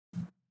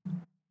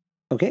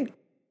Okay,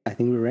 I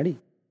think we're ready.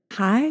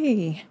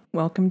 Hi,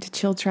 welcome to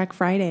Chill Track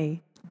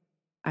Friday.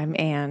 I'm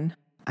Anne.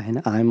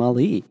 And I'm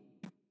Ali.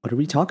 What are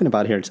we talking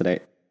about here today?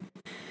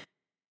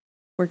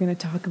 We're going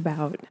to talk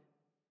about,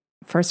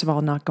 first of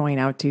all, not going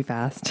out too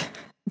fast.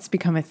 It's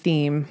become a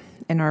theme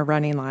in our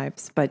running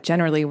lives, but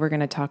generally we're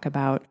going to talk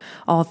about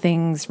all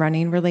things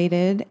running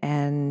related.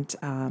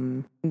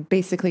 And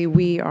basically,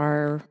 we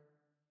are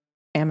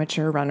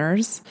amateur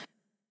runners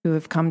who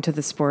have come to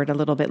the sport a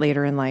little bit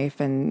later in life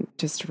and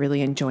just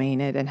really enjoying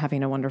it and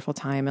having a wonderful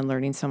time and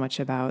learning so much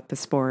about the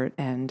sport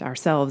and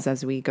ourselves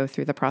as we go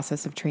through the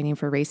process of training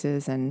for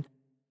races. And,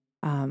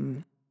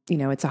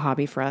 it's a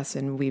hobby for us,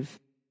 and we've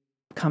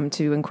come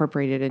to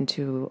incorporate it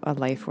into a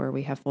life where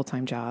we have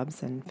full-time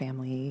jobs and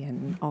family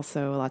and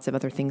also lots of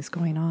other things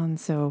going on.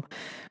 So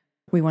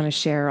we want to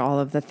share all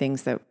of the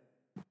things that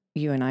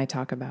you and I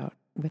talk about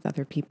with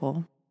other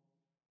people.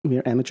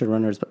 We're amateur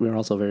runners, but we're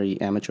also very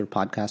amateur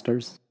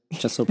podcasters.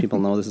 Just so people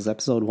know, this is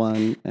episode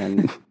 1,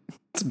 and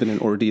it's been an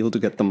ordeal to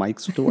get the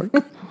mics to work.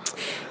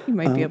 You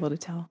might be able to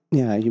tell.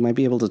 Yeah, you might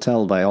be able to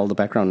tell by all the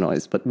background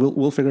noise, but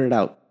we'll figure it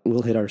out.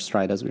 We'll hit our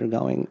stride as we're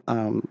going.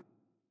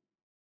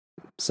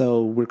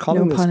 So we're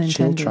calling this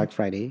Chill Track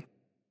Friday.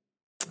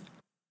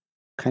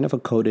 Kind of a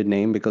coded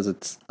name because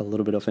it's a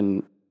little bit of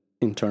an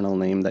internal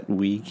name that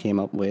we came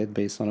up with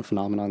based on a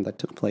phenomenon that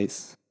took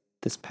place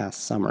this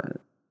past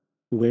summer.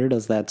 Where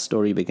does that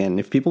story begin?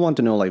 If people want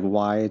to know,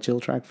 why Chill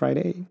Track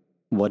Friday,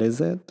 what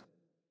is it?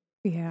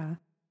 Yeah.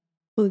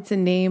 Well, it's a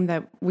name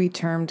that we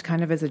termed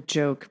kind of as a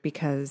joke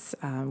because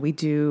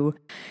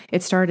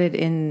it started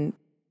in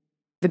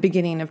the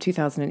beginning of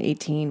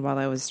 2018 while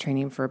I was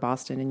training for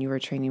Boston and you were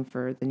training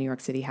for the New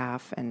York City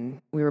half.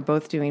 And we were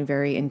both doing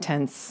very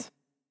intense,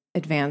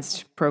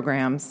 advanced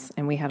programs.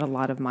 And we had a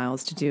lot of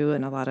miles to do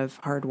and a lot of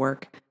hard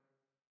work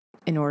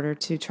in order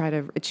to try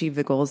to achieve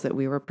the goals that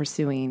we were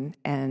pursuing.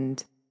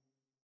 And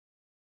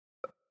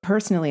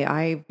personally,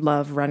 I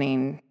love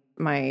running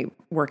my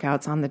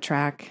workouts on the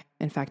track.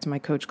 In fact, my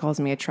coach calls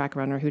me a track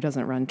runner who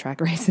doesn't run track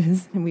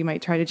races, and we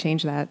might try to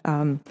change that.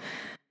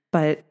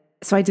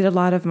 So I did a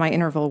lot of my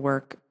interval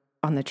work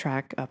on the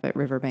track up at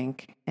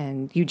Riverbank,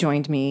 and you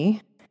joined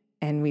me,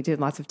 and we did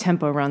lots of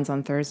tempo runs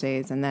on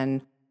Thursdays, and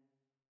then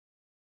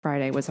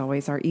Friday was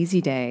always our easy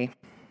day.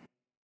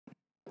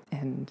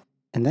 And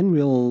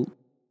then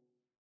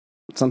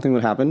something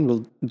would happen.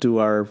 We'll do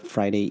our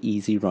Friday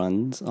easy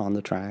runs on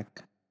the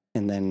track,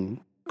 and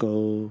then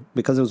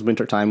because it was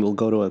wintertime, we'll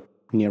go to a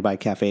nearby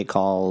cafe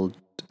called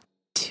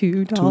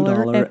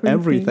 $2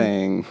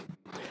 everything,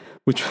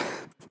 which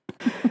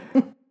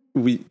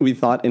we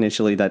thought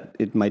initially that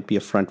it might be a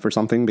front for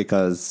something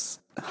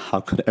because how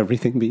could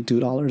everything be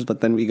 $2?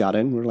 But then we got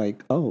in, we're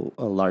like, oh,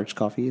 a large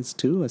coffee is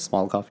 $2, a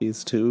small coffee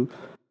is $2,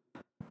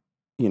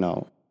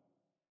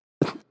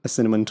 a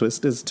cinnamon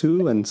twist is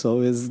 $2, and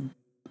so is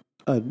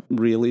a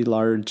really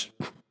large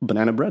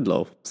banana bread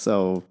loaf.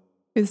 So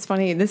it's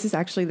funny. This is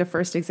actually the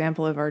first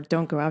example of our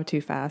don't go out too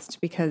fast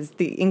because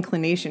the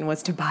inclination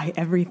was to buy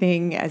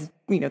everything as,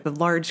 the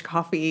large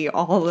coffee,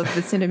 all of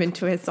the cinnamon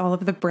twists, all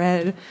of the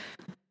bread.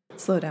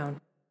 Slow down.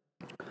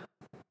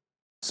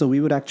 So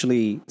we would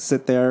actually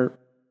sit there.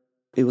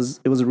 It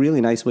was a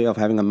really nice way of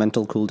having a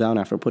mental cool down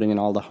after putting in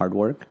all the hard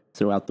work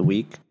throughout the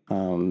week,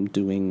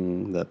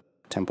 doing the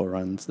tempo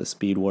runs, the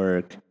speed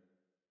work,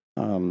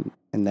 and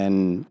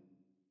then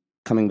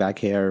coming back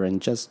here and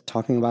just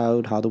talking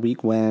about how the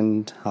week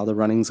went, how the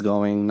running's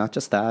going, not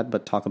just that,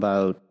 but talk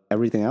about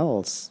everything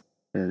else.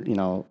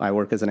 I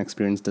work as an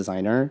experienced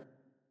designer.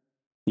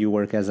 You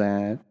work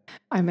I'm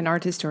an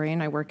art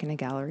historian. I work in a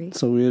gallery.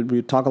 So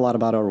we talk a lot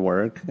about our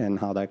work and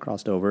how that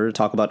crossed over.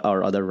 Talk about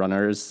our other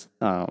runners.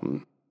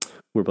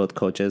 We're both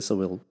coaches, so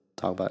we'll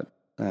talk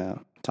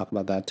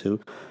about that too.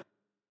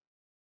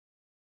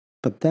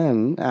 But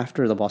then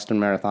after the Boston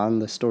Marathon,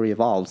 the story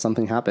evolved.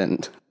 Something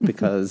happened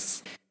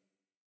because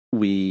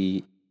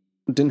we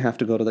didn't have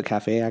to go to the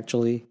cafe,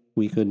 actually.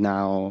 We could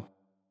now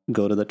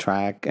go to the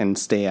track and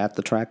stay at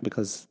the track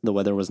because the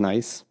weather was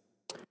nice.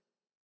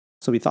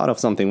 So we thought of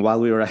something while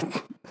we were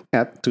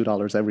at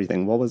 $2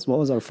 everything. What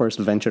was our first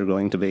venture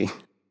going to be?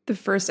 The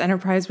first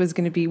enterprise was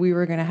going to be we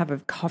were going to have a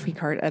coffee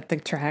cart at the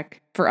track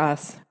for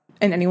us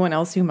and anyone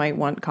else who might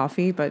want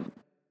coffee, but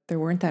there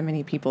weren't that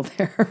many people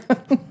there.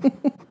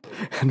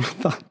 And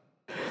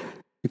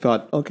we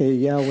thought, okay,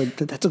 yeah, well,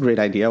 that's a great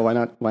idea. Why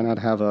not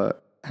have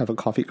a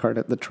coffee cart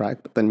at the track?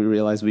 But then we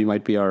realized we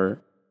might be our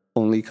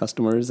only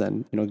customers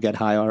and get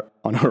high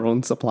on our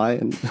own supply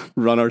and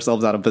run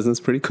ourselves out of business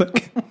pretty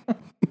quick.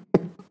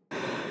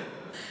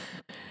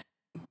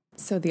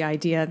 So the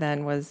idea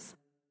then was,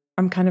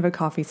 I'm kind of a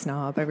coffee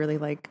snob. I really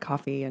like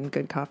coffee and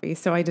good coffee.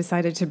 So I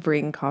decided to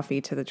bring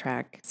coffee to the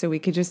track so we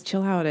could just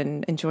chill out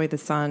and enjoy the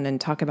sun and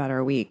talk about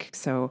our week.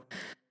 So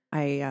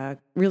I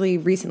really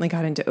recently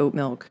got into oat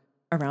milk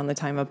around the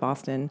time of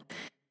Boston.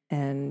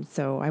 And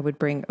so I would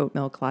bring oat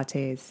milk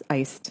lattes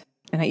iced.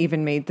 And I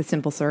even made the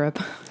simple syrup.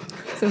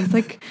 So it was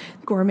like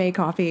gourmet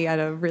coffee at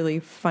a really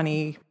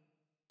funny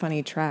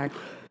track.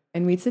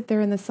 And we'd sit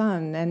there in the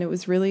sun and it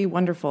was really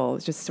wonderful. It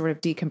was just sort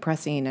of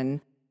decompressing. And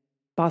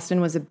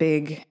Boston was a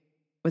big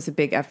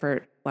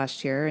effort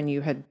last year, and you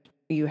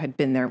had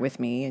been there with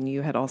me, and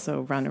you had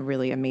also run a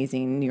really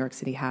amazing New York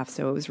City half.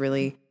 So it was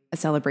really a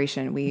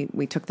celebration.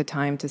 We took the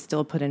time to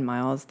still put in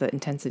miles. The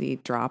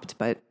intensity dropped,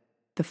 but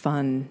the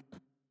fun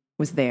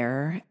was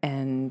there,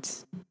 and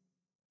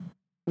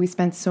we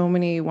spent so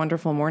many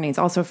wonderful mornings.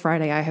 Also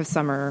Friday, I have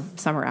summer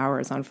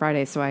hours on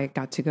Friday, so I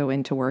got to go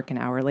into work an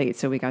hour late.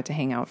 So we got to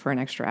hang out for an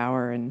extra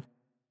hour, and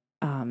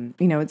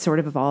it sort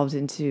of evolved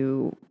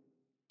into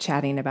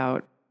chatting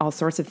about all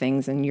sorts of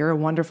things. And you're a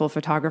wonderful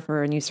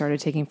photographer, and you started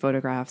taking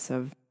photographs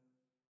of,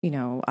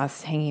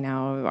 us hanging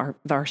out,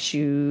 our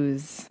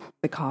shoes,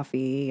 the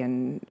coffee,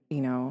 and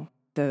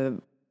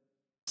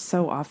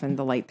so often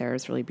the light there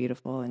is really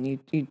beautiful, and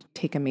you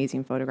take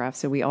amazing photographs.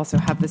 So we also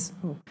have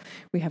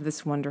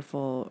this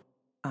wonderful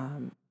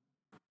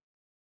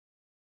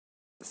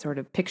sort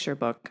of picture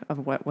book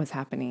of what was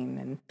happening.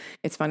 And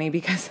it's funny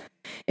because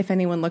if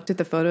anyone looked at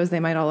the photos, they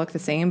might all look the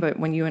same, but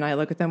when you and I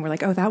look at them, we're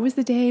like, oh, that was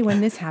the day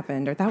when this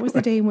happened, or that was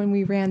the day when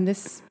we ran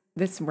this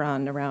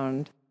run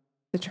around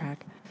the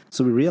track.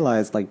 So we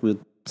realized we'd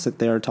sit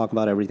there, talk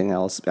about everything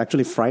else.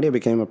 Actually, Friday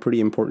became a pretty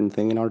important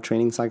thing in our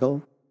training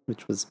cycle,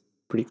 which was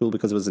pretty cool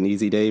because it was an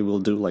easy day. We'll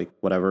do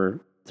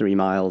 3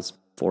 miles,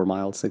 4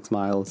 miles, 6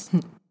 miles.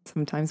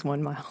 Sometimes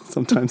 1 mile.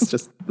 Sometimes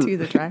just to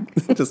the track.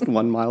 Just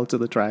 1 mile to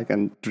the track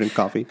and drink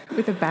coffee.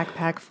 With a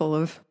backpack full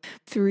of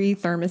 3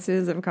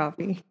 thermoses of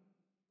coffee.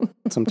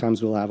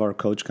 Sometimes we'll have our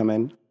coach come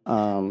in,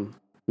 who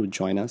would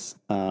join us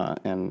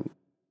and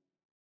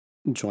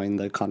join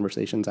the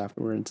conversations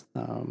afterwards.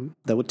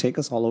 That would take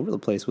us all over the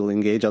place. We'll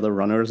engage other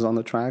runners on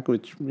the track,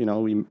 which, we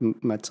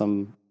met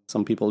some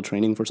people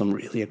training for some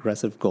really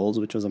aggressive goals,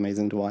 which was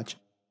amazing to watch.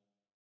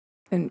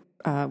 And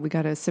we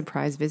got a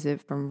surprise visit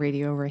from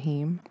Radio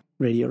Raheem.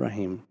 Radio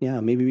Raheem. Yeah,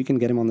 maybe we can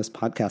get him on this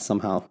podcast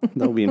somehow.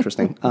 That would be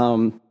interesting.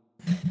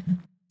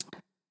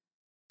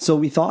 So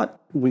we thought,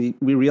 we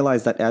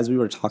realized that as we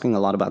were talking a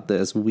lot about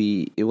this,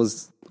 it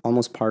was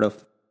almost part of,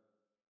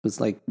 it was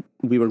like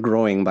we were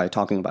growing by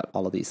talking about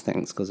all of these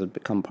things because it had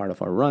become part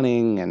of our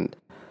running, and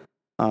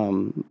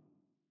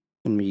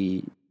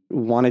we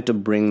wanted to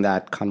bring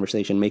that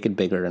conversation, make it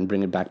bigger, and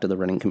bring it back to the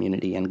running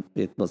community. And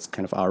it was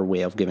kind of our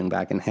way of giving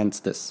back, and hence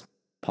this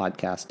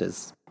podcast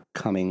is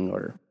coming,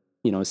 or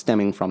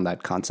stemming from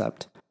that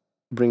concept,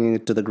 bringing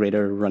it to the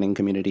greater running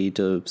community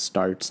to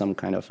start some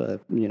kind of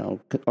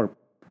or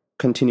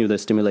continue the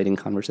stimulating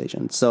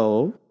conversation.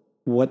 So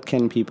what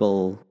can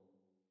people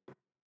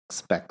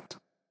expect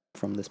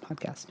from this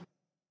podcast?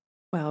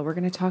 Well, we're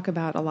going to talk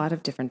about a lot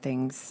of different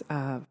things,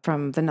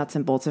 from the nuts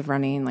and bolts of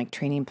running, like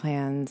training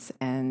plans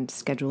and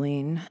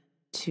scheduling,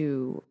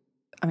 to,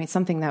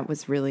 something that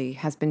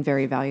has been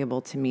very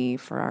valuable to me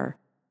for our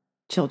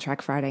Chill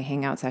Track Friday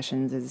hangout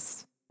sessions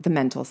is the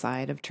mental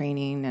side of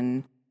training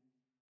and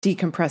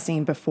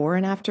decompressing before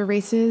and after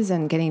races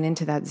and getting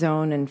into that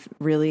zone, and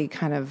really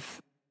kind of,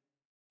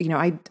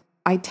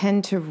 I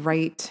tend to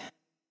write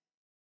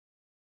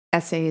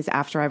essays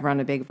after I've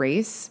run a big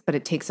race, but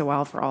it takes a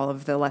while for all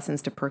of the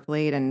lessons to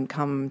percolate and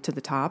come to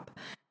the top.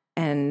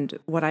 And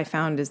what I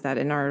found is that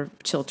in our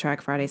Chill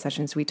Track Friday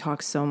sessions, we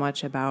talk so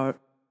much about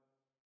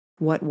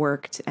what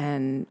worked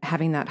and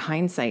having that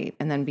hindsight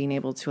and then being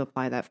able to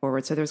apply that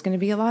forward. So there's going to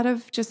be a lot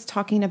of just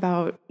talking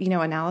about,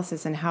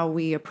 analysis and how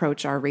we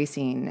approach our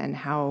racing and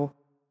how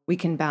we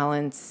can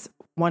balance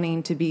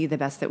wanting to be the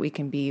best that we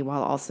can be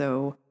while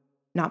also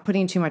not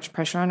putting too much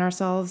pressure on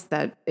ourselves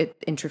that it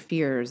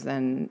interferes.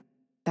 And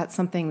that's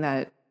something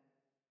that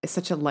is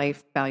such a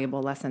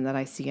valuable lesson that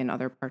I see in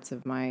other parts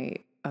of my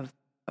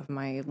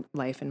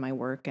life and my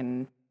work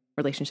and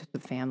relationships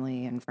with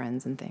family and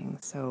friends and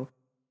things. So,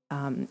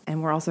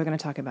 and we're also going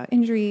to talk about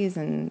injuries,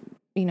 and,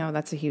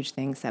 that's a huge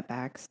thing,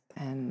 setbacks,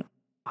 and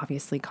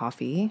obviously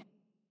coffee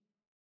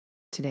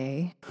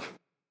today.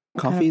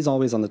 Coffee is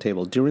always on the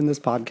table during this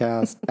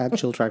podcast, at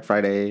Chill Track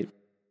Friday,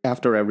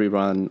 after every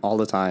run, all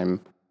the time.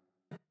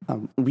 I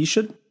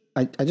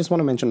just want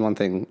to mention one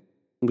thing.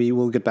 We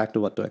will get back to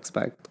what to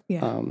expect.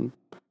 Yeah.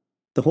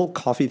 The whole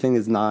coffee thing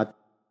is not,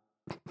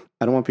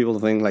 I don't want people to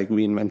think like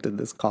we invented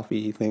this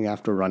coffee thing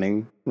after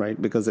running,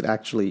 right? Because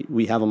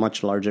we have a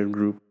much larger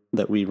group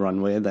that we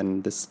run with,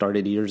 and this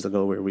started years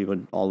ago where we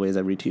would always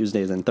every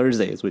Tuesdays and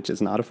Thursdays, which is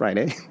not a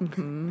Friday,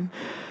 mm-hmm.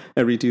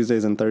 Every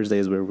Tuesdays and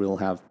Thursdays where we'll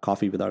have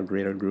coffee with our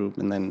greater group,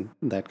 and then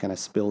that kind of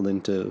spilled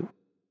into,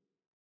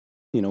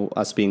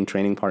 us being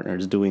training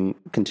partners,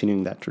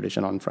 continuing that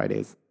tradition on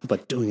Fridays,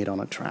 but doing it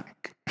on a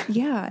track.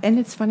 Yeah, and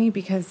it's funny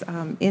because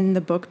in the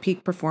book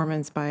Peak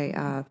Performance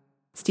by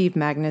Steve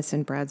Magnus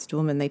and Brad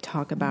Stuhlman, they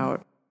talk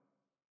about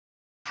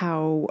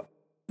how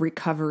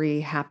recovery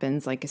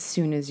happens as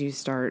soon as you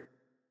start,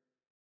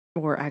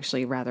 or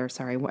actually rather,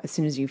 as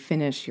soon as you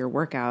finish your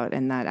workout,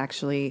 and that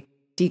actually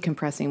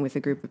decompressing with a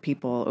group of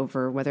people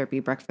over whether it be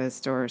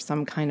breakfast or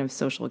some kind of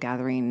social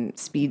gathering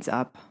speeds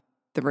up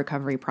the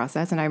recovery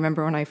process. And I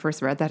remember when I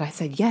first read that, I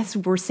said, yes,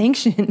 we're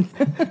sanctioned.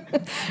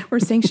 We're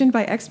sanctioned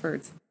by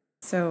experts.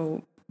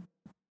 So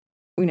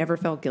we never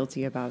felt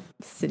guilty about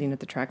sitting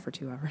at the track for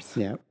 2 hours.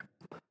 Yeah.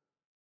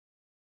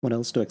 What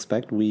else to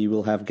expect? We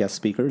will have guest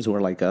speakers who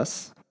are like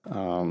us.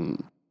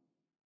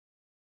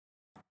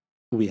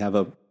 We have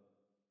a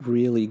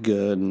really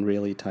good and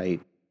really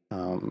tight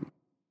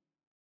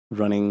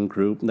running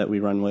group that we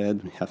run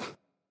with. We have,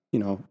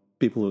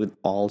 people with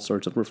all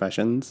sorts of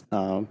professions,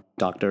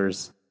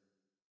 doctors,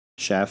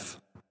 chef,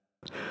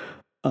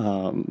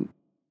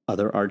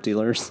 other art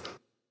dealers,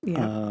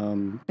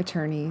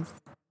 attorneys,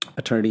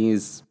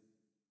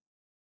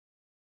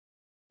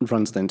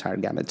 runs the entire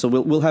gamut. So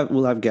we'll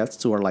have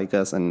guests who are like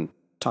us and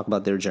talk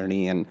about their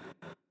journey and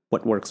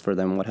what works for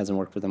them, what hasn't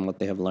worked for them, what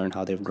they have learned,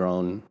 how they've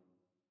grown.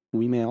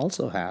 We may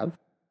also have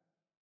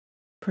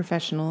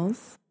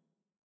professionals.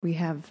 We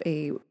have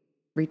a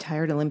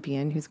retired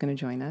Olympian who's going to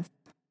join us.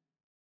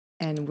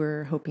 And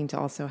we're hoping to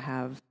also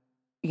have,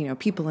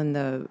 people in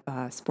the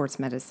sports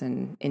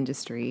medicine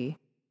industry,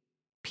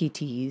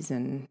 PTs,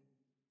 and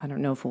I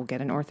don't know if we'll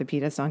get an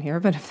orthopedist on here,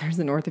 but if there's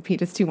an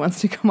orthopedist who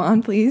wants to come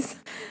on, please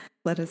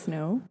let us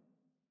know.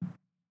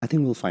 I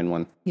think we'll find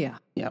one. Yeah.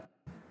 Yep.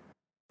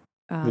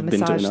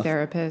 Massage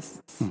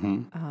therapists,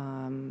 Mm-hmm.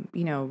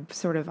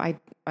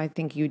 I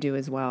think you do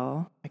as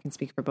well. I can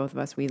speak for both of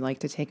us. We like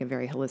to take a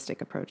very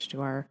holistic approach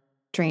to our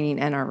training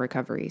and our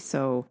recovery.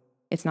 So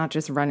it's not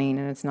just running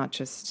and it's not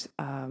just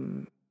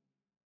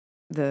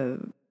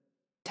the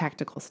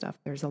tactical stuff.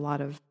 There's a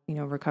lot of,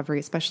 recovery,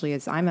 especially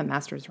as I'm a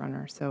master's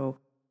runner. So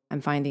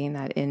I'm finding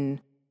that in,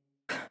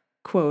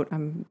 quote,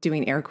 I'm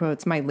doing air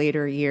quotes, my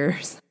later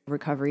years,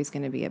 recovery is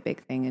going to be a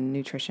big thing in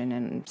nutrition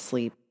and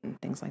sleep and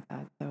things like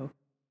that. So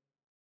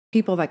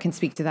people that can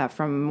speak to that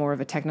from more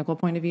of a technical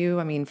point of view.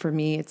 I mean, for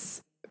me,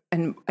 it's,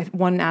 and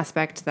one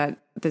aspect that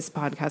this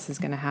podcast is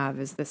going to have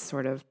is this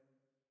sort of,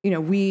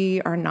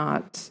 we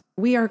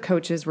are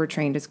coaches, we're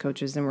trained as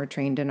coaches and we're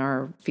trained in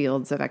our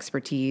fields of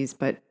expertise,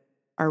 but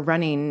our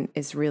running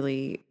is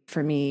really,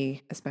 for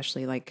me,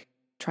 especially like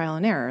trial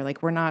and error.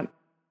 Like we're not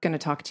going to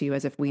talk to you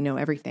as if we know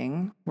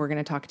everything. We're going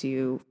to talk to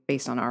you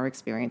based on our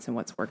experience and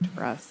what's worked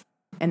for us.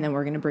 And then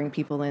we're going to bring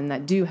people in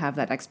that do have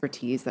that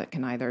expertise that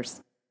can either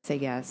say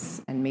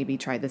yes and maybe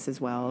try this as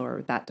well,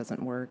 or that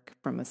doesn't work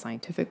from a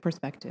scientific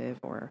perspective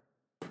or,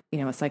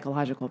 a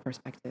psychological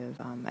perspective.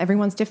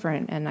 Everyone's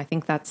different. And I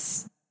think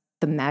that's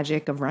the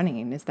magic of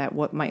running, is that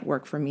what might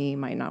work for me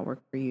might not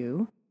work for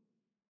you.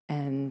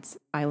 And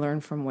I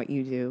learn from what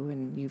you do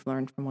and you've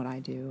learned from what I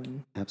do.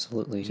 And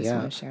absolutely. Just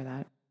want to share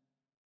that.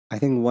 I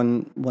think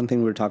one thing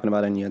we were talking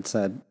about, and you had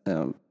said,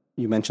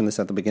 you mentioned this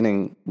at the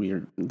beginning,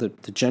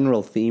 the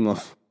general theme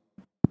of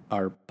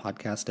our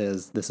podcast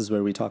is this is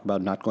where we talk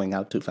about not going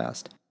out too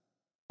fast.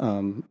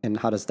 And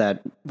how does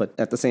that, but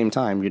at the same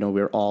time,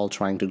 we're all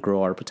trying to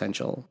grow our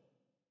potential,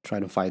 try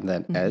to find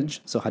that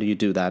edge. So how do you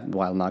do that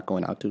while not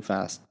going out too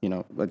fast?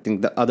 I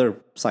think the other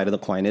side of the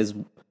coin is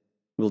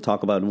we'll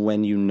talk about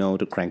when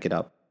to crank it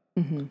up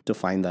to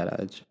find that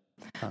edge.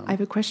 I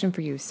have a question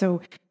for you.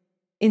 So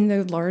in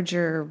the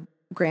larger,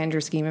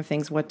 grander scheme of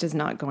things, what does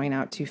not going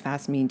out too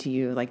fast mean to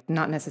you? Like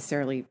not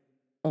necessarily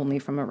only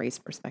from a race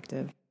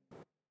perspective.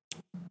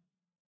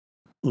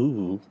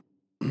 Ooh,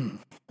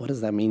 what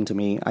does that mean to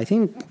me? I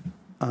think,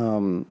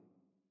 to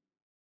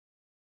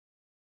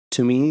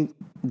me,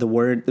 the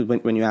word,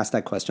 when you asked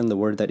that question, the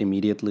word that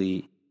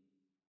immediately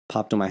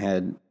popped to my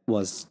head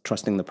was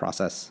trusting the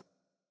process.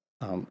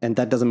 And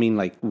that doesn't mean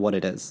like what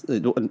it is. I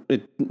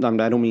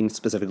don't mean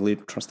specifically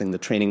trusting the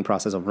training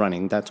process of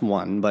running. That's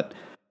one, but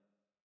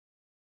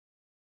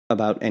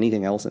about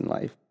anything else in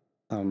life.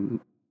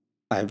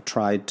 I've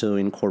tried to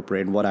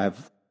incorporate whatever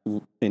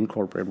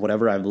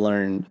I've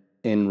learned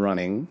in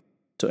running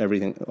to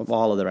everything, of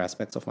all other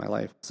aspects of my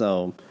life.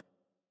 So,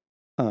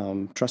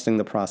 trusting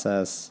the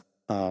process,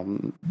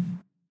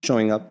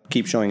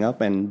 keep showing up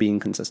and being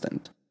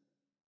consistent.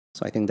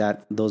 So I think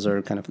that those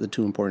are kind of the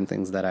two important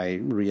things that I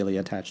really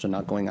attach to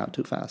not going out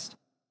too fast.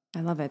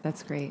 I love it.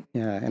 That's great.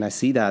 Yeah. And I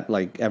see that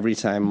like every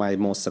time my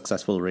most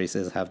successful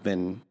races have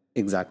been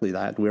exactly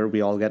that, where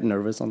we all get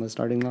nervous on the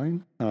starting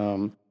line.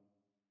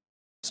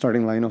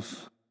 Starting line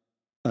of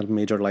a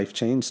major life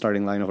change,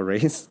 starting line of a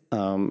race.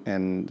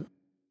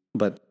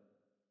 But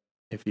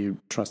if you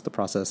trust the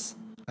process,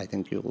 I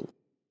think you'll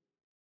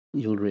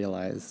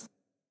realize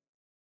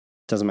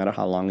it doesn't matter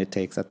how long it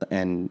takes, at the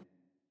end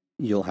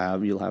you'll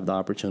have the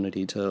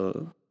opportunity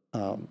to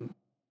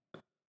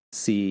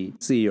see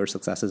your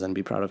successes and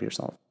be proud of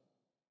yourself.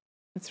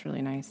 That's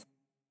really nice.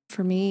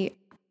 For me,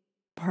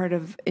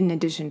 in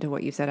addition to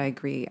what you said, I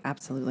agree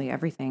absolutely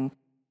everything.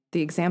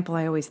 The example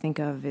I always think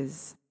of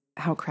is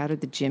how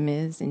crowded the gym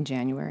is in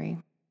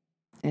January.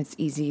 And it's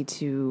easy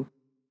to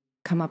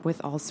come up with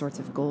all sorts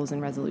of goals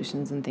and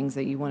resolutions and things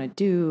that you want to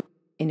do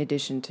in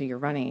addition to your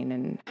running.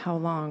 And how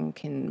long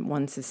can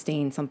one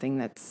sustain something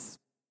that's,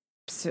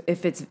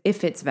 if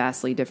it's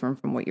vastly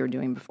different from what you're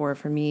doing before?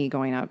 For me,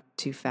 going out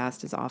too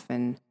fast is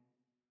often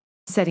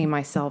setting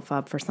myself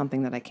up for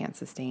something that I can't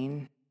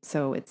sustain.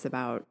 So it's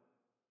about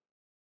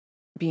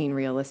being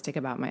realistic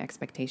about my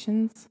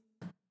expectations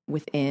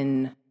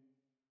within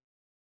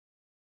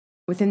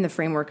the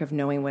framework of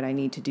knowing what I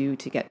need to do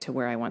to get to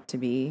where I want to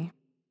be,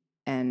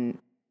 and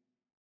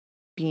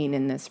being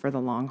in this for the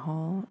long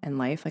haul and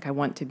life. Like I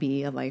want to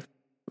be a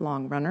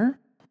lifelong runner,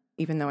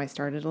 even though I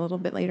started a little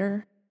bit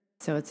later.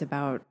 So it's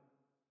about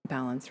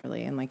balance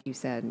really. And like you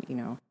said,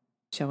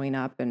 showing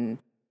up and,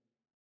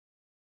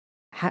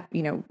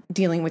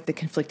 dealing with the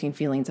conflicting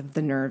feelings of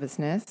the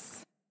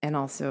nervousness and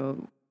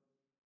also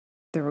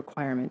the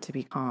requirement to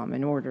be calm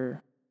in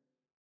order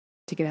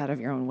to get out of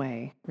your own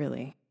way,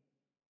 really.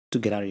 To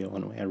get out of your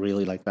own way. I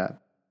really like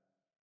that.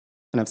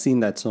 And I've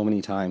seen that so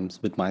many times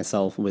with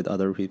myself, with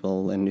other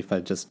people. And if I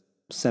just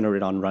center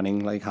it on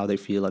running, like how they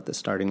feel at the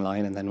starting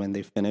line, and then when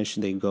they finish,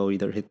 they go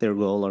either hit their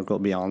goal or go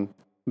beyond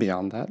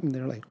that. And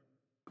they're like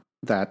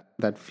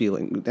that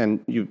feeling.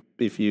 And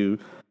if you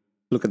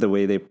look at the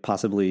way they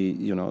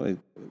possibly,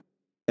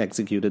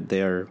 executed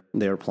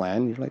their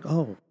plan, you're like,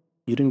 oh,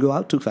 you didn't go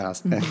out too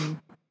fast. Mm-hmm. And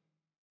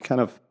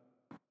kind of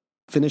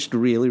finished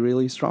really,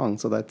 really strong.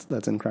 So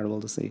that's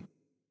incredible to see.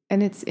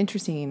 And it's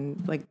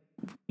interesting, like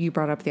you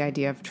brought up the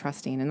idea of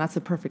trusting, and that's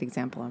a perfect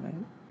example of it,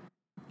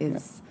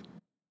 is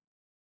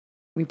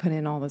we put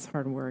in all this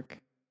hard work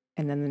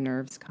and then the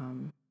nerves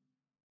come.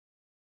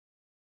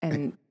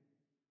 And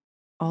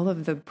all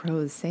of the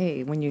pros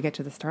say when you get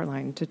to the start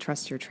line to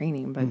trust your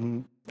training, but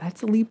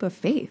that's a leap of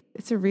faith.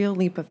 It's a real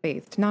leap of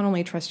faith to not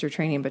only trust your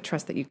training, but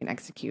trust that you can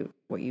execute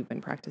what you've been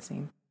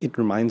practicing. It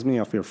reminds me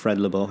of your Fred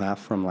Lebow half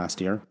from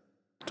last year,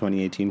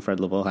 2018 Fred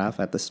Lebow half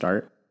at the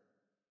start.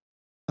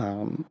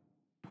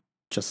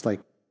 Just like,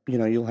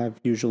 you'll have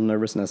usual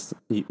nervousness.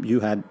 You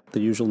had the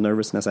usual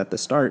nervousness at the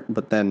start,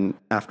 but then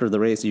after the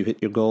race, you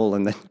hit your goal,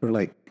 and then you're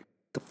like,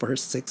 the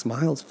first 6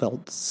 miles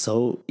felt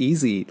so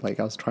easy. Like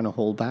I was trying to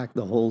hold back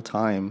the whole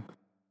time.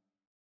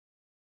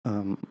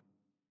 And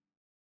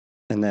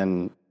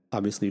then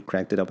obviously you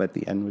cracked it up at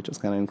the end, which was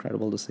kind of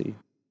incredible to see.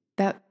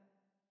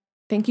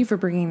 Thank you for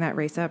bringing that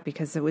race up,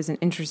 because it was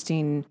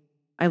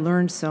I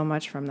learned so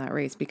much from that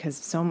race, because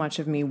so much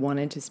of me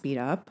wanted to speed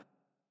up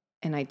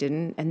and I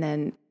didn't. And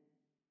then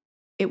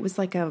it was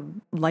like a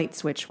light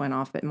switch went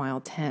off at mile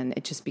 10.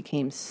 It just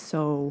became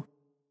so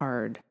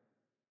hard.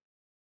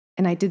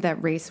 And I did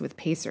that race with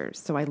pacers,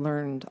 so I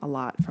learned a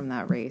lot from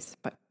that race.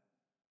 But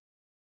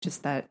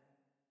just that,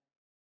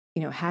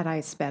 had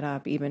I sped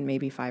up even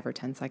maybe 5 or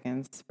 10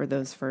 seconds for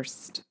those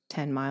first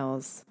 10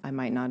 miles, I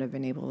might not have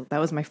been able. That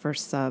was my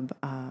first sub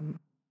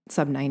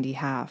 90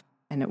 half,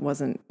 and it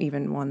wasn't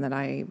even one that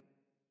I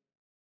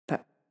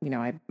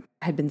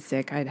had been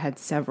sick. I'd had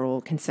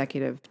several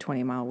consecutive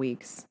 20-mile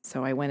weeks.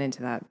 So I went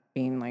into that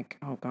being like,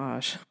 oh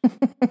gosh,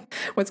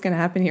 what's going to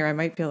happen here? I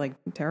might feel like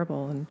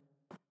terrible. And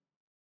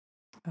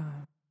so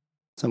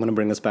I'm going to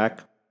bring us back.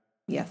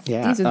 Yes.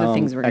 Yeah. These are the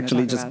things we're going to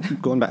talk about. Actually,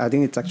 just going back, I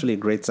think it's actually a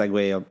great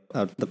segue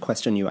of the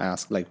question you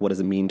asked, like, what does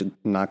it mean to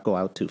not go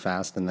out too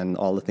fast? And then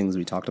all the things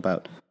we talked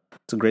about.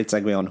 It's a great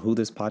segue on who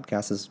this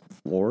podcast is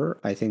for.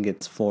 I think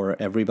it's for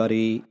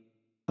everybody.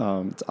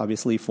 It's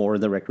obviously for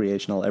the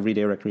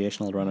everyday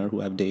recreational runner who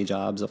have day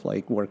jobs of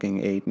like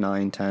working 8,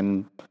 9,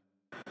 10,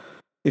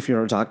 if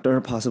you're a doctor,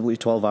 possibly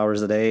 12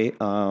 hours a day,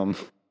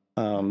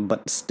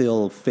 but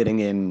still fitting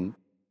in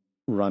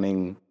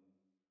running,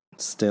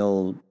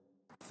 still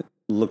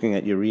looking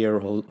at your year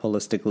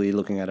holistically,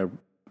 looking at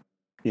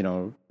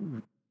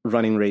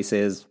running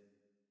races,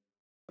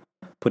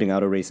 putting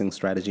out a racing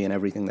strategy and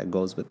everything that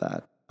goes with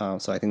that.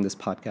 So I think this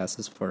podcast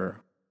is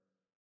for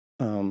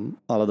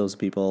all of those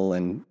people,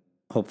 and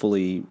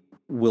hopefully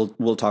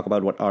we'll talk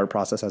about what our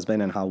process has been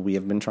and how we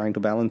have been trying to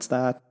balance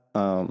that.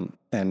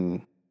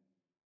 And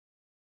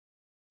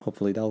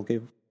hopefully that'll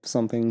give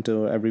something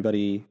to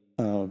everybody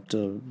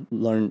to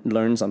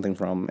learn something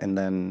from. And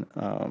then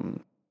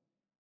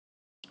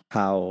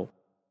how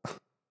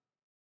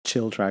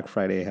Chill Track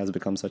Friday has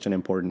become such an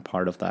important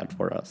part of that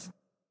for us.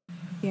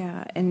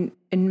 Yeah. And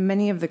in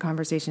many of the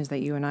conversations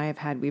that you and I have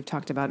had, we've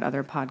talked about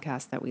other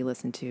podcasts that we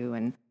listen to,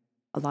 and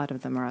a lot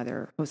of them are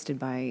either hosted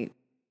by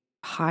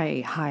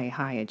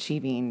high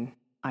achieving,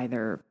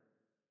 either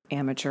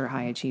amateur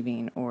high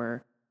achieving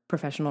or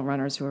professional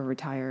runners who are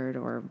retired,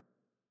 or,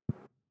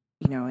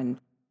 and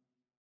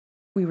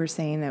we were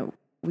saying that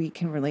we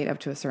can relate up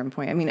to a certain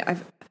point. I mean,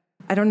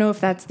 I don't know if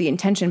that's the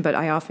intention, but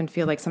I often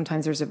feel like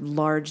sometimes there's a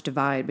large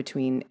divide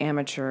between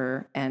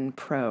amateur and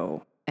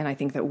pro. And I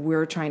think that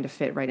we're trying to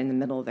fit right in the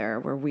middle there,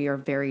 where we are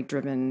very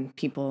driven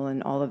people,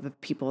 and all of the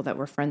people that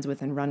we're friends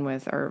with and run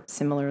with are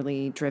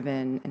similarly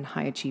driven and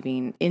high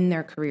achieving in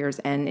their careers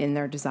and in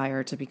their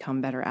desire to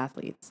become better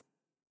athletes.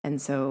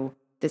 And so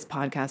this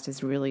podcast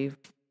is really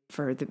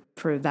for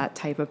that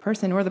type of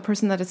person, or the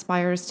person that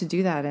aspires to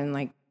do that and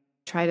like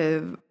try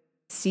to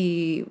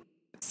see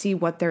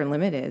what their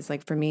limit is.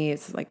 Like for me,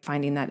 it's like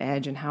finding that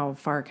edge and how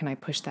far can I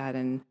push that,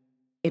 and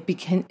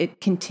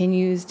it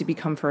continues to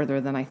become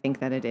further than I think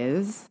that it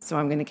is. So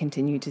I'm going to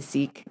continue to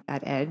seek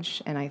that edge.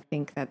 And I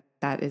think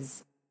that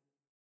is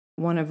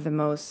one of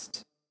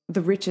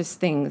the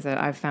richest things that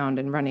I've found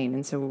in running.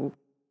 And so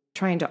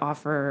trying to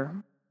offer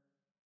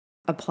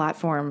a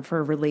platform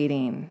for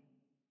relating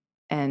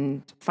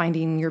and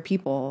finding your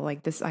people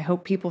like this. I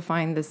hope people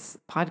find this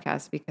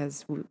podcast,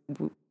 because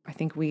I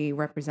think we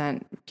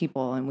represent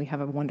people, and we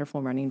have a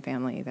wonderful running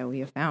family that we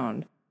have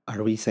found.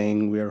 Are we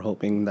saying we're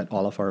hoping that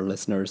all of our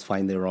listeners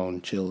find their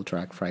own chill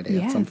track Friday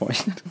at some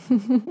point?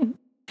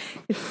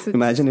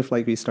 Imagine if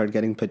like we start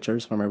getting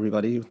pictures from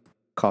everybody,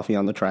 coffee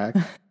on the track.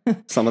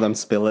 Some of them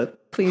spill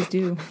it. Please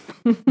do.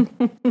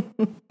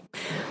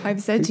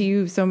 I've said to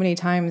you so many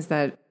times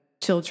that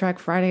Chill Track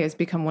Friday has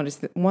become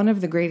one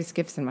of the greatest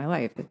gifts in my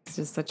life. It's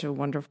just such a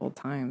wonderful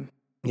time.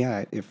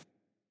 Yeah, if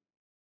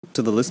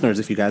to the listeners,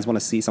 if you guys want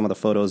to see some of the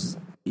photos,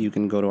 you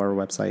can go to our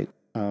website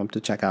to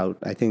check out.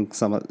 I think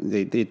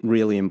it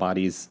really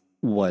embodies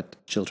what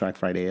Chill Track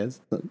Friday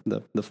is.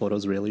 The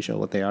photos really show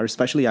what they are,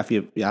 especially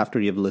after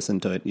you've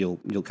listened to it.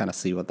 You'll kind of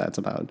see what that's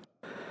about.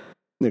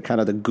 They're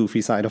kind of the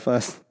goofy side of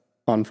us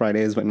on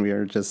Fridays when we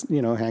are just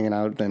hanging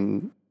out,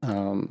 and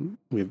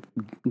we've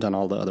done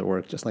all the other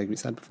work just like we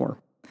said before.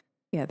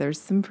 Yeah,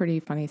 there's some pretty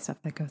funny stuff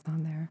that goes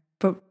on there.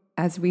 But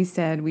as we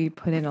said, we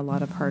put in a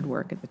lot of hard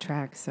work at the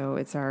track, so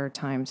it's our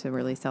time to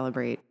really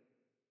celebrate.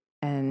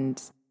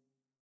 And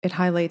it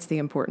highlights the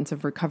importance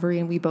of recovery,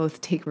 and we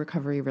both take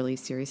recovery really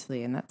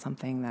seriously, and that's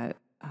something that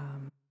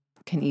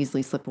can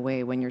easily slip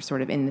away when you're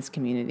sort of in this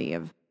community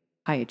of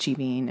high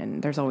achieving,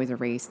 and there's always a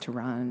race to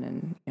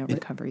run, and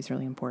recovery is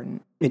really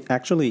important. It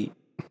actually,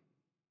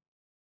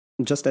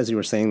 just as you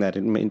were saying that,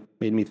 it made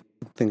me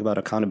think about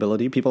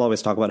accountability. People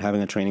always talk about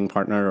having a training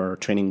partner or a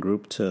training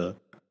group to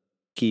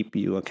keep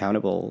you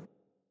accountable.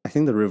 I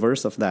think the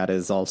reverse of that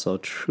is also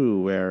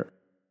true, where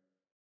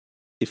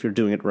if you're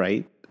doing it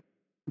right,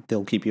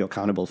 they'll keep you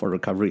accountable for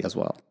recovery as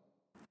well.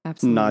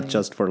 Absolutely. Not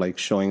just for like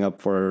showing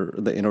up for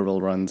the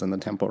interval runs and the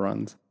tempo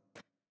runs.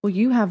 Well,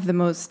 you have the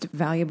most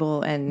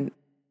valuable and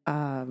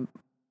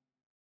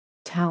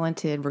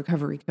talented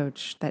recovery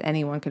coach that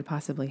anyone could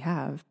possibly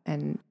have.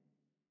 And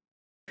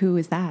who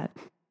is that?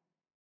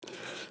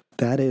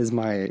 That is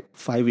my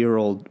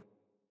 5-year-old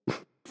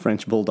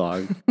French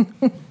bulldog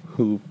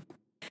who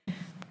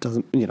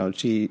doesn't,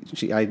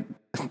 I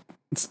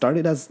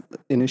started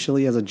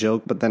initially as a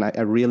joke, but then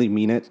I really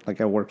mean it. Like,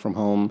 I work from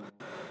home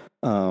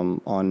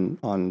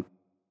on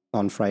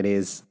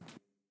Fridays.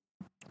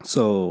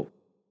 So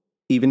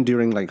even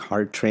during like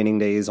hard training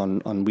days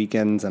on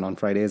weekends and on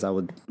Fridays, I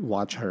would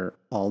watch her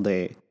all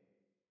day.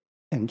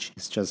 And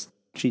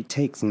she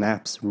takes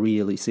naps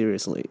really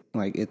seriously.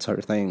 Like, it's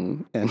her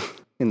thing. And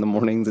in the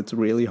mornings, it's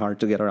really hard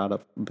to get her out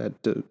of bed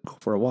to go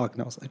for a walk.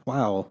 And I was like,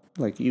 wow,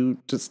 like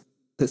this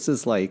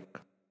is like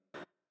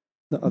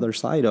the other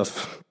side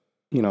of,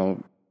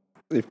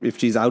 if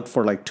she's out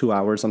for like 2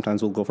 hours,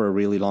 sometimes we'll go for a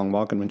really long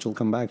walk. And when she'll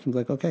come back, she's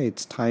like, okay,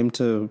 it's time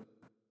to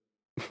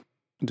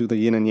do the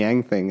yin and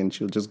yang thing. And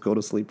she'll just go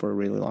to sleep for a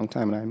really long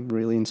time. And I'm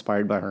really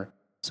inspired by her.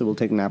 So we'll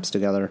take naps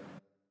together,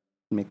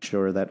 make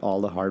sure that all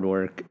the hard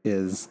work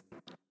is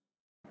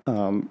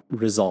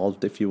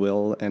resolved, if you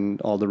will, and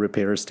all the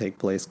repairs take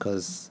place,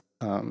 because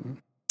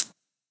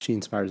she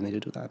inspires me to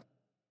do that.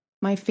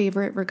 My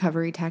favorite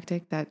recovery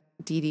tactic that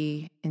Dee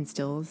Dee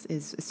instills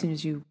is as soon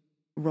as you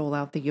roll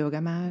out the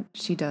yoga mat,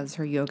 she does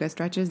her yoga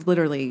stretches.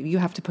 Literally, you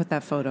have to put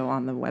that photo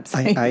on the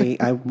website.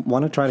 I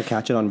want to try to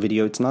catch it on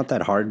video. It's not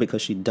that hard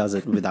because she does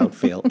it without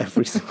fail.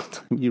 Every single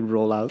time you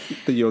roll out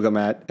the yoga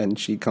mat and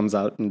she comes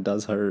out and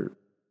does her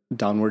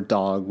downward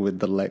dog with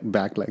the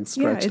back leg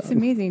stretch. Yeah, it's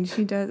amazing.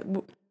 She does.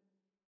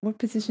 What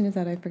position is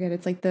that? I forget.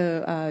 It's like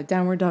the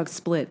downward dog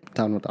split.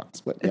 Downward dog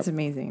split. It's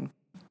amazing.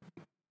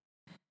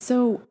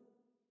 So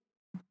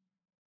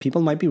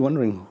people might be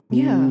wondering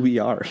who we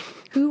are.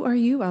 Who are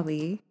you,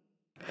 Ali?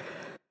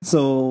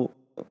 So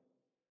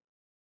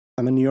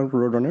I'm a New York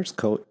Roadrunners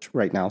coach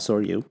right now. So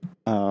are you.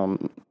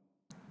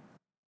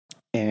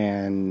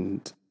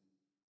 And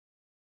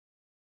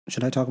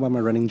should I talk about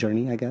my running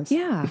journey, I guess?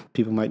 Yeah.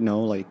 People might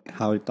know like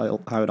how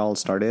it all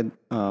started.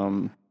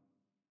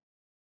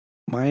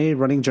 My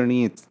running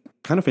journey, it's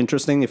kind of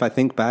interesting. If I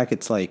think back,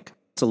 it's a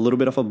little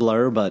bit of a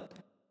blur, but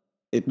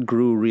it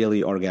grew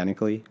really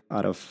organically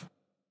out of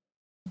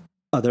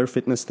other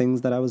fitness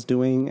things that I was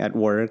doing at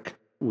work.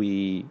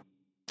 We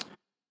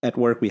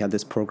had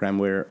this program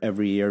where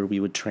every year we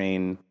would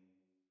train,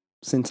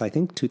 since I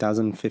think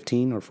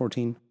 2015 or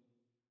 14.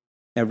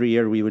 Every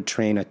year we would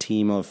train a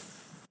team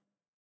of,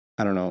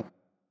 I don't know,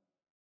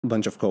 a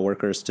bunch of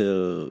coworkers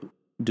to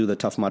do the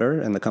Tough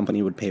Mudder, and the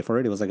company would pay for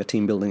it. It was like a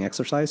team building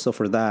exercise. So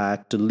for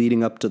that,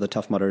 leading up to the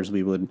Tough Mudders,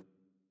 we would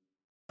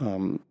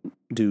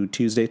do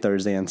Tuesday,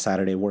 Thursday, and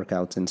Saturday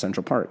workouts in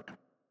Central Park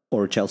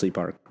or Chelsea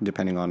Park,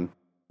 depending on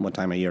what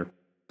time of year.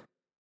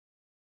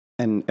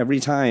 And every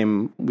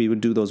time we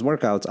would do those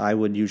workouts, I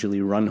would usually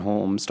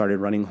started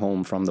running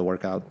home from the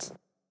workouts.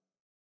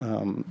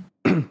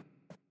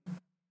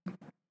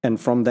 And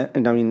from that,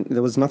 and I mean,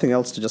 there was nothing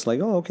else to just like,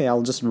 oh, okay,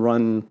 I'll just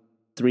run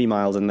 3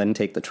 miles and then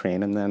take the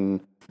train. And then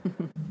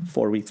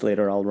 4 weeks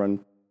later, I'll run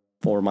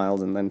 4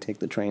 miles and then take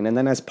the train. And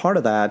then as part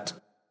of that,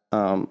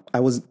 I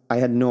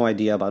had no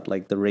idea about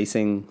like the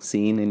racing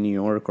scene in New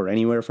York or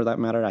anywhere for that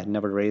matter. I had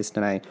never raced.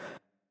 And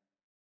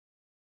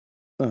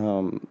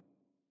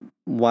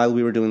while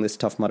we were doing this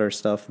Tough Mudder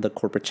stuff, the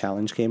corporate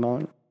challenge came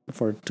on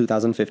for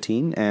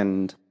 2015.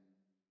 And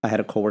I had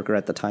a coworker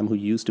at the time who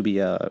used to be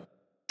a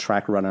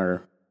track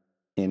runner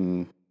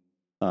in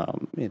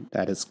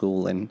at his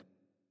school, and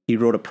he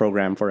wrote a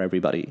program for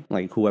everybody,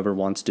 like whoever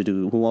wants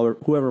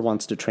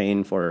to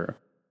train for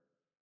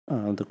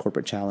the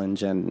corporate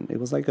challenge. And it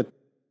was like a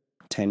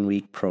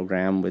 10-week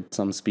program with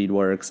some speed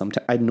work.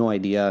 I had no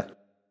idea.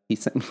 He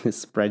sent me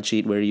this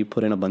spreadsheet where you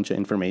put in a bunch of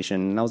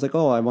information, and I was like,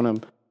 oh, I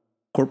want to.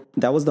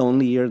 That was the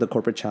only year the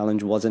corporate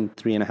challenge wasn't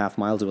 3.5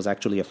 miles. It was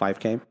actually a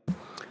 5K.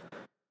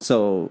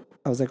 So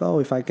I was like, oh,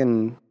 if I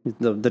can,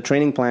 the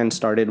training plan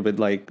started with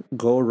like,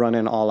 go run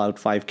an all out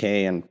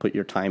 5K and put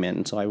your time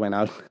in. So I went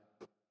out.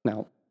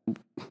 Now,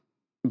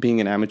 being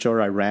an amateur,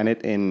 I ran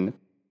it in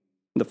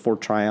the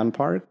Fort Tryon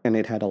Park, and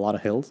it had a lot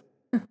of hills.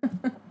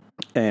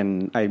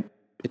 And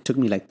it took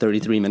me like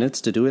 33 minutes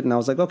to do it. And I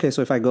was like, okay,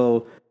 so if I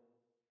go,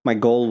 my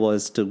goal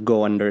was to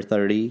go under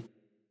 30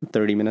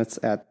 minutes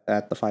at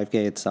the 5K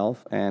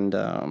itself.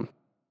 And,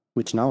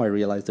 which now I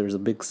realize there's a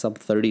big sub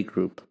 30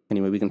 group.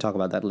 Anyway, we can talk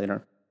about that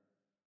later.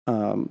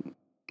 And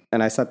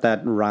I set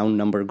that round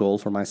number goal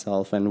for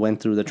myself and went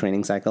through the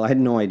training cycle. I had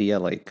no idea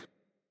like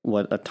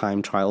what a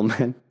time trial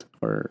meant,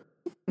 or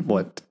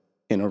what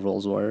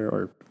intervals were,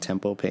 or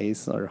tempo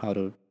pace, or how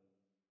to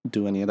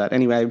do any of that.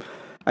 Anyway,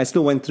 I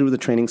still went through the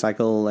training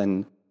cycle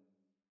and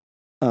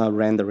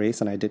ran the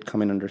race, and I did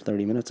come in under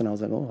 30 minutes, and I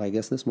was like, oh, I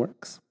guess this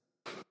works.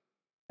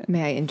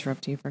 May I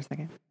interrupt you for a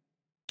second?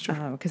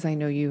 Sure. Because I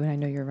know you and I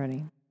know you're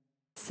running.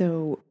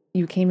 So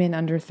you came in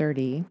under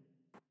 30,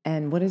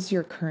 and what is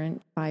your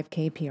current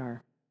 5K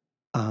PR?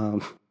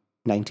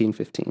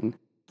 19:15.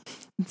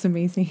 It's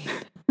amazing.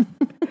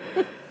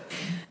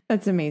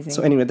 That's amazing.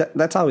 So anyway,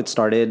 that's how it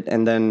started.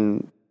 And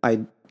then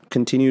I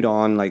continued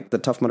on, like the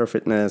Tough Mudder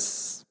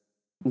Fitness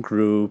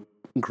grew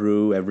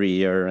every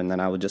year. And then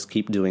I would just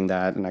keep doing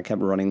that. And I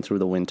kept running through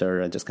the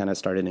winter. I just kind of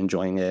started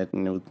enjoying it,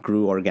 and it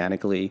grew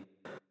organically.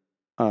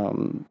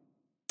 And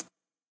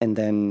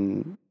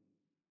then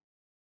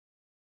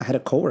I had a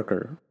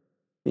coworker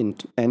in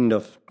end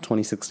of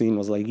 2016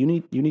 was like, you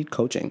need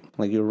coaching.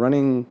 Like, you're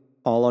running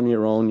all on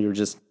your own. You're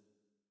just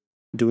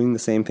doing the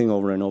same thing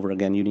over and over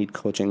again. You need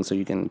coaching so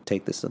you can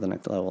take this to the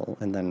next level.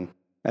 And then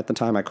at the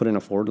time I couldn't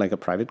afford like a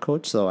private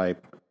coach. So I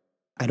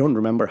don't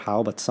remember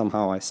how, but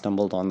somehow I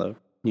stumbled on the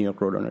New York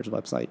Roadrunners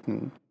website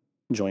and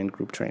joined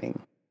group training.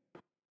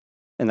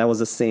 And that was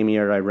the same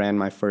year I ran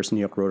my first New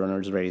York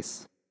Roadrunners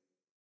race.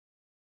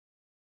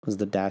 It was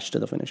the Dash to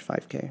the Finish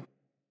 5K.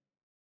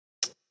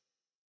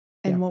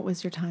 And what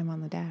was your time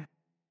on the dash?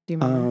 Do you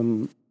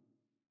remember?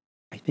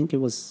 I think it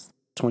was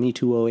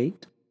 22:08.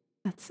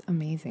 That's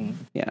amazing.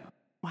 Yeah.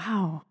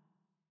 Wow.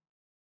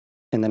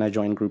 And then I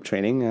joined group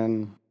training,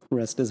 and the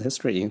rest is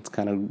history. It's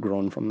kind of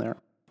grown from there.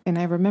 And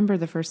I remember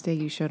the first day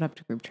you showed up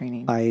to group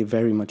training. I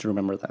very much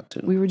remember that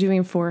too. We were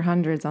doing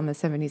 400s on the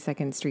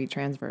 72nd Street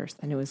Transverse,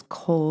 and it was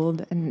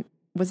cold. And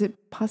was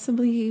it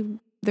possibly,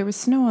 there was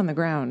snow on the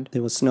ground?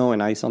 There was snow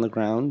and ice on the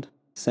ground.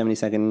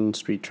 72nd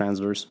Street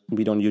Transverse,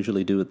 we don't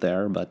usually do it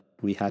there, but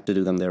we had to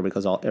do them there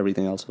because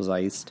everything else was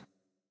iced.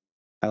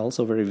 I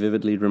also very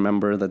vividly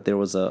remember that there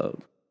was a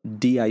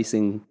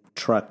de-icing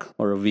truck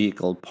or a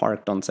vehicle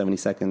parked on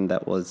 72nd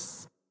that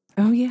was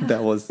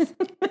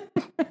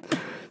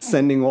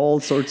sending all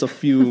sorts of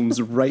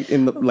fumes right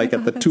in the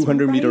at the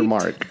 200-meter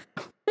mark.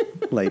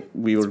 Like,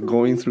 we were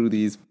going through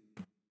these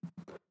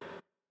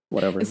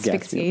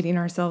asphyxiating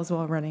ourselves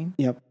while running.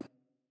 Yep.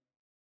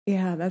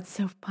 Yeah, that's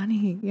so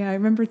funny. Yeah, I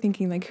remember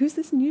thinking, like, who's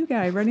this new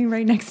guy running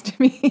right next to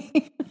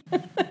me?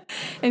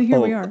 And here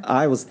we are.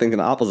 I was thinking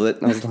the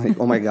opposite. I was like,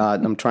 oh my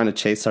God, I'm trying to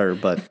chase her,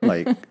 but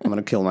like, I'm going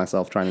to kill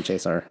myself trying to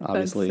chase her.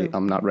 Obviously,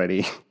 I'm not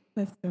ready.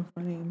 That's so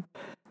funny.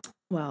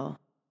 Well,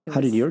 how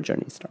did your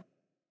journey start?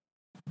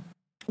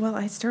 Well,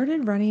 I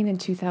started running in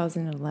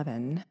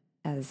 2011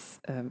 as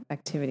an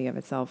activity of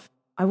itself.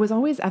 I was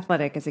always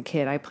athletic as a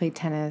kid. I played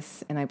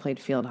tennis and I played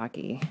field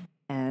hockey.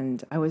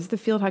 And I was the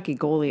field hockey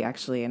goalie,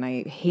 actually, and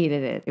I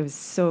hated it. It was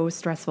so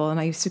stressful, and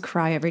I used to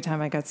cry every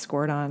time I got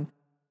scored on.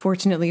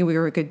 Fortunately, we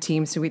were a good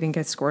team, so we didn't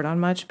get scored on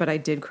much, but I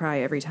did cry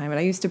every time. And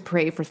I used to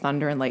pray for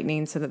thunder and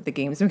lightning so that the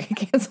games would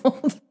get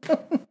canceled.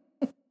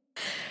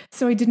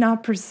 So I did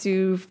not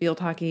pursue field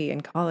hockey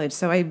in college.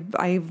 So I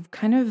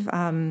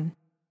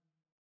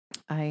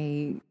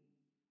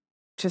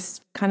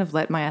just kind of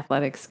let my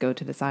athletics go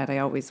to the side. I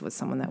always was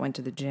someone that went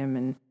to the gym,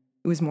 and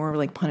it was more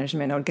like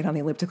punishment. I would get on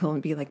the elliptical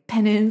and be like,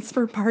 penance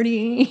for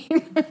partying.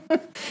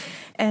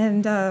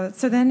 And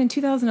so then in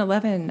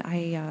 2011,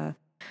 I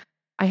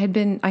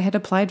had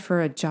applied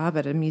for a job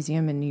at a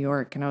museum in New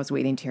York, and I was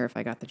waiting to hear if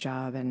I got the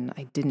job, and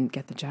I didn't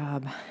get the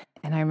job.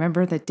 And I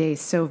remember the day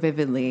so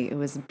vividly. It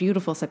was a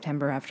beautiful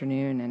September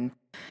afternoon, and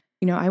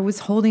I was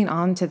holding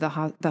on to the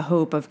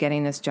hope of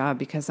getting this job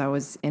because I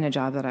was in a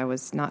job that I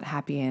was not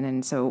happy in,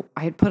 and so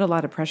I had put a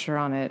lot of pressure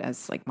on it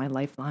as like my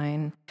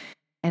lifeline.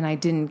 And I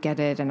didn't get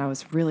it, and I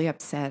was really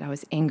upset. I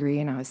was angry,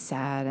 and I was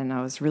sad, and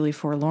I was really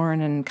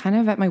forlorn, and kind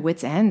of at my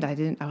wit's end.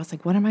 I was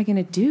like, what am I going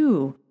to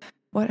do?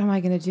 What am I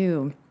going to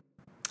do?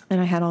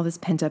 And I had all this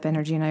pent-up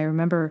energy, and I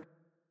remember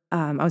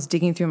I was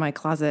digging through my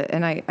closet,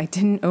 and I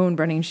didn't own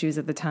running shoes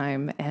at the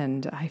time,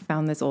 and I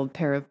found this old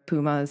pair of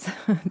Pumas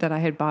that I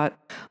had bought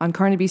on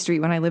Carnaby Street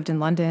when I lived in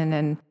London,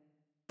 and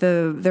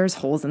there's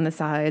holes in the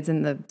sides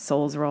and the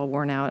soles were all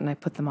worn out, and I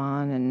put them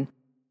on and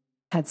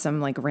had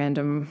some like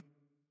random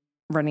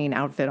running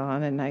outfit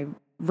on, and I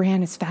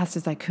ran as fast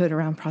as I could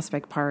around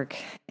Prospect Park,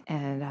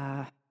 and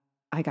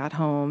I got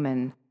home,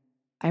 and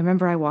I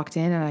remember I walked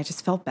in and I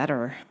just felt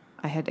better.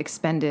 I had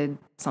expended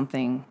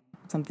something,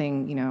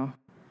 something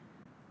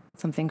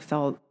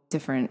felt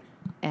different.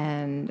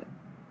 And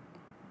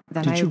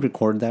then Did you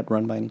record that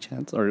run by any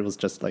chance? Or it was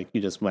just like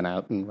you just went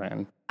out and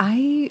ran?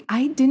 I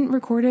didn't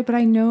record it, but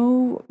I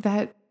know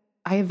that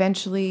I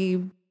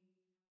eventually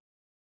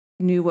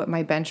knew what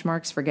my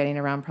benchmarks for getting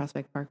around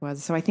Prospect Park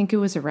was. So I think it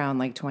was around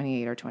like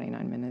 28 or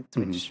 29 minutes,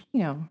 which,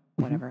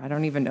 whatever. I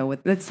don't even know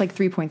what, it's like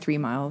 3.3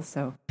 miles.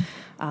 So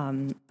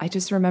I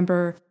just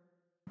remember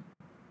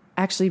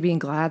actually being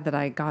glad that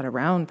I got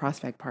around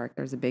Prospect Park.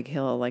 There's a big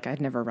hill, like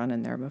I'd never run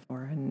in there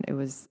before. And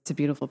it's a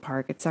beautiful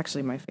park. It's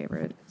actually my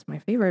favorite. It's my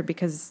favorite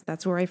because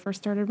that's where I first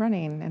started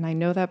running. And I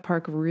know that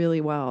park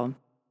really well.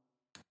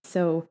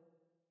 So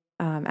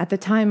at the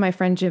time, my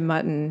friend Jim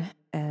Mutton,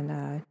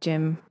 and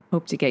Jim,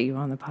 hope to get you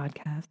on the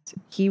podcast.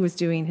 He was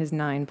doing his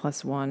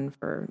 9+1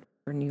 for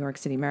New York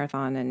City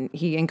Marathon, and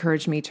he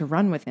encouraged me to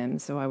run with him.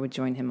 So I would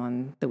join him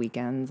on the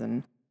weekends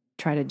and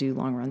try to do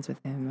long runs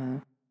with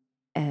him.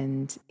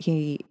 And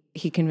he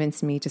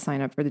convinced me to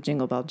sign up for the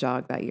Jingle Bell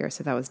Jog that year.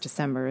 So that was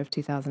December of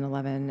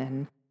 2011,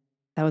 and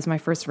that was my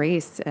first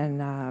race.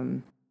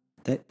 And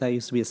that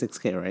used to be a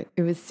 6K, right?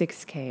 It was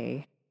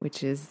 6K,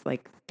 which is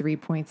like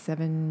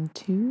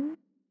 3.72.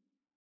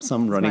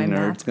 Some running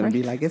nerd's going to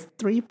be like, it's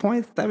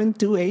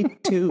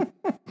 3.7282.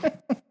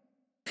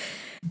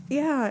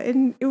 Yeah,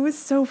 and it was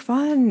so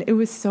fun. It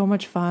was so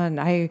much fun.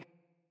 I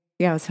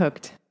was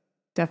hooked.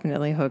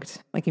 Definitely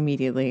hooked, like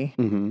immediately.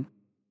 Mm-hmm.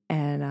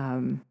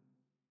 And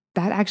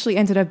that actually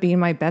ended up being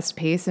my best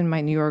pace in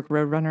my New York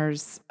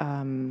Roadrunners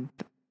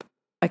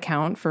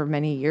account for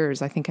many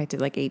years. I think I did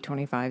like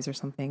 8:25s or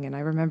something. And I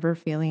remember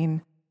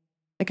feeling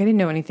like I didn't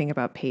know anything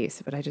about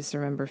pace, but I just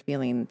remember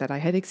feeling that I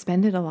had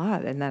expended a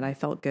lot and that I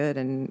felt good.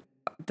 And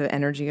the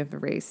energy of the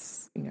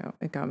race,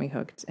 it got me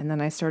hooked. And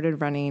then I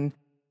started running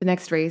the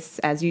next race,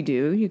 as you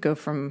do. You go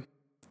from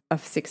a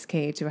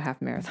 6K to a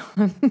half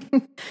marathon.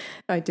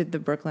 I did the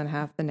Brooklyn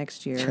half the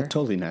next year.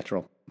 Totally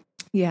natural.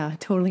 Yeah,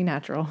 totally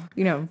natural.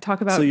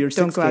 Talk about so your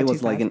don't 6K go out was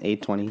too like fast. in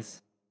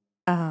 8:20s?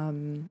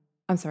 I'm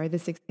sorry, the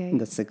 6K?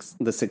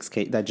 The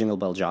 6K, that Jingle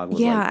Bell Jog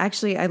was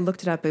actually, I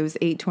looked it up. It was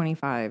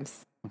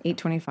 8:25s.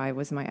 8:25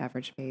 was my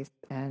average pace.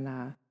 And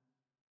I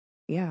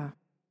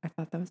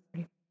thought that was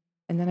pretty.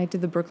 And then I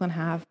did the Brooklyn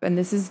half. And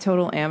this is a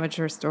total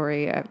amateur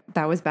story.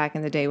 That was back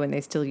in the day when they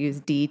still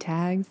used D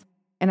tags.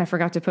 And I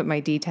forgot to put my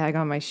D tag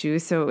on my shoe.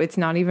 So it's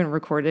not even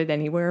recorded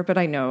anywhere, but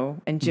I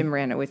know. And Jim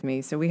ran it with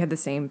me. So we had the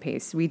same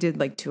pace. We did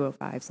like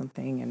 2:05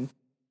 something. And,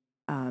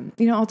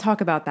 I'll talk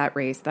about that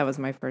race. That was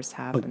my first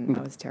half. And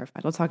I was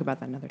terrified. I'll talk about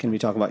that another time. Can we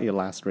talk about your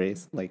last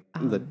race? Like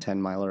the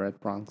 10 miler at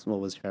Bronx? What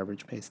was your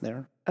average pace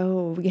there?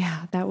 Oh,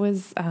 yeah. That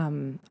was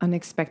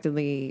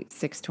unexpectedly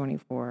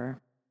 6:24.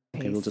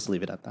 Okay, we'll just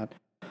leave it at that.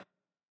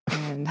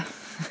 And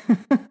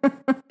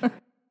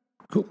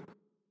cool.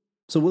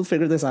 So we'll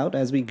figure this out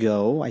as we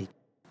go. I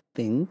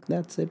think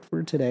that's it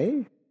for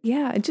today.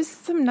 Yeah,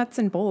 just some nuts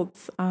and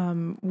bolts.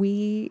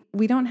 We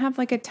don't have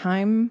like a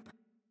time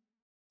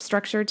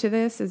structure to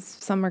this, as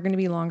some are going to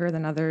be longer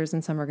than others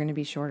and some are going to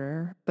be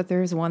shorter. But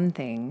there's one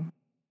thing,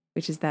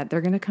 which is that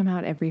they're going to come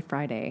out every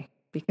Friday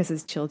because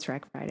it's Chill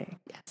Track Friday.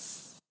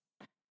 Yes.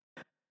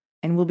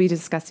 And we'll be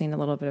discussing a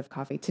little bit of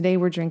coffee. Today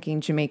we're drinking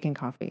Jamaican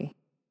coffee.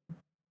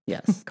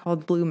 Yes.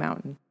 Called Blue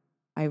Mountain.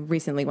 I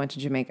recently went to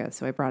Jamaica,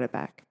 so I brought it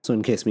back. So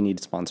in case we need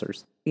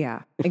sponsors.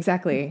 Yeah,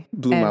 exactly.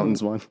 Blue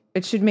Mountain's one.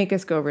 It should make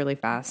us go really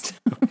fast.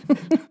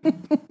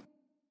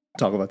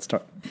 Talk about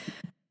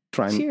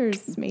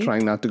Cheers, mate.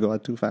 Trying not to go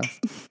out too fast.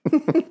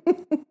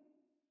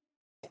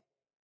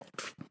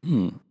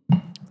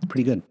 It's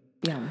pretty good.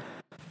 Yeah.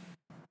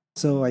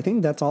 So I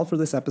think that's all for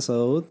this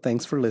episode.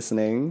 Thanks for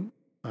listening.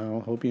 I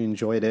hope you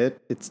enjoyed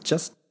it.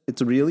 It's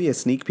really a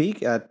sneak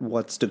peek at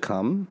what's to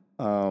come.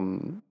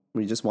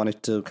 We just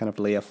wanted to kind of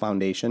lay a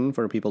foundation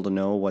for people to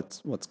know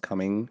what's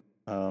coming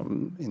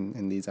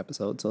in these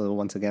episodes. So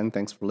once again,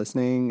 thanks for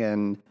listening.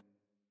 And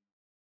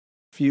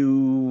if you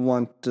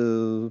want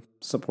to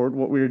support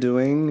what we're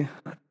doing,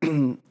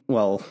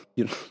 well,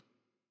 you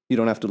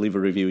don't have to leave a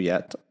review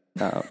yet.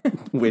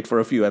 Wait for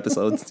a few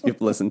episodes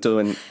you've listened to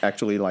and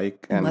actually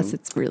like. Unless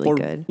it's really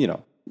good.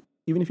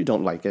 Even if you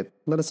don't like it,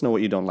 let us know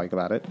what you don't like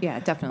about it. Yeah,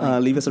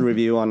 definitely. Leave us a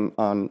review on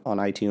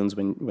iTunes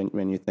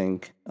when you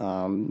think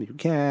you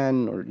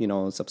can,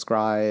 or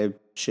subscribe,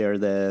 share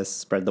this,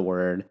 spread the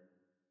word.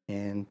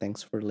 And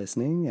thanks for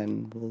listening,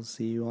 and we'll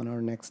see you on our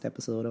next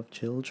episode of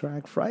Chill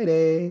Track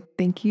Friday.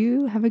 Thank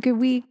you. Have a good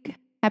week.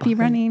 Happy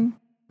running.